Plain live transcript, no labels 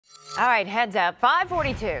All right, heads up,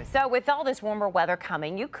 5:42. So with all this warmer weather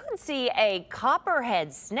coming, you could see a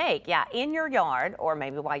copperhead snake, in your yard or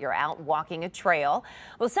maybe while you're out walking a trail.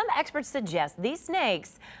 Well, some experts suggest these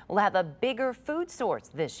snakes will have a bigger food source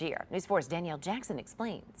this year. News 4's Danielle Jackson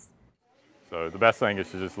explains. So the best thing is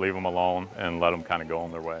to just leave them alone and let them kind of go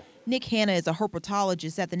on their way. Nick Hanna is a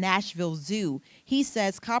herpetologist at the Nashville Zoo. He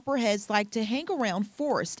says copperheads like to hang around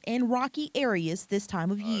forest and rocky areas this time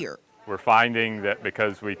of year. We're finding that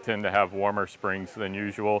because we tend to have warmer springs than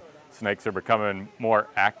usual, snakes are becoming more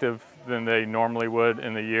active than they normally would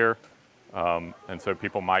in the year. And so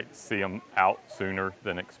people might see them out sooner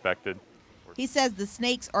than expected. He says the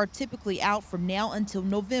snakes are typically out from now until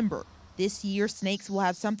November. This year, snakes will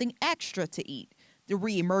have something extra to eat. The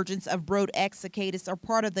reemergence of broad-egg cicadas are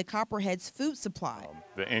part of the copperhead's food supply.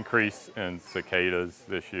 The increase in cicadas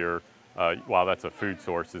this year, while that's a food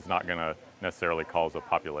source, is not going to necessarily cause a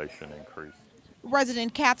population increase.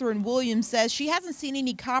 Resident Catherine Williams says she hasn't seen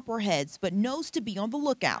any copperheads, but knows to be on the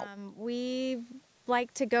lookout. We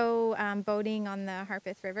like to go boating on the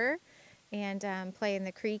Harpeth River and play in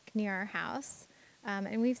the creek near our house.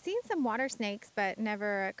 And we've seen some water snakes, but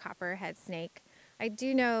never a copperhead snake. I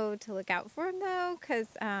do know to look out for them, though, because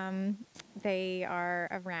they are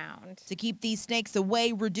around. To keep these snakes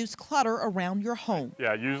away, reduce clutter around your home.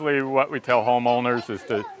 Yeah, usually what we tell homeowners is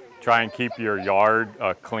to try and keep your yard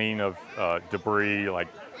clean of debris, like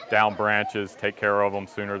down branches, take care of them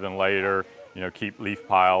sooner than later. You know, keep leaf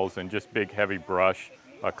piles and just big heavy brush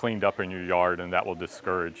cleaned up in your yard, and that will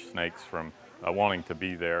discourage snakes from wanting to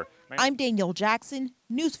be there. I'm Danielle Jackson,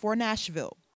 News 4 Nashville.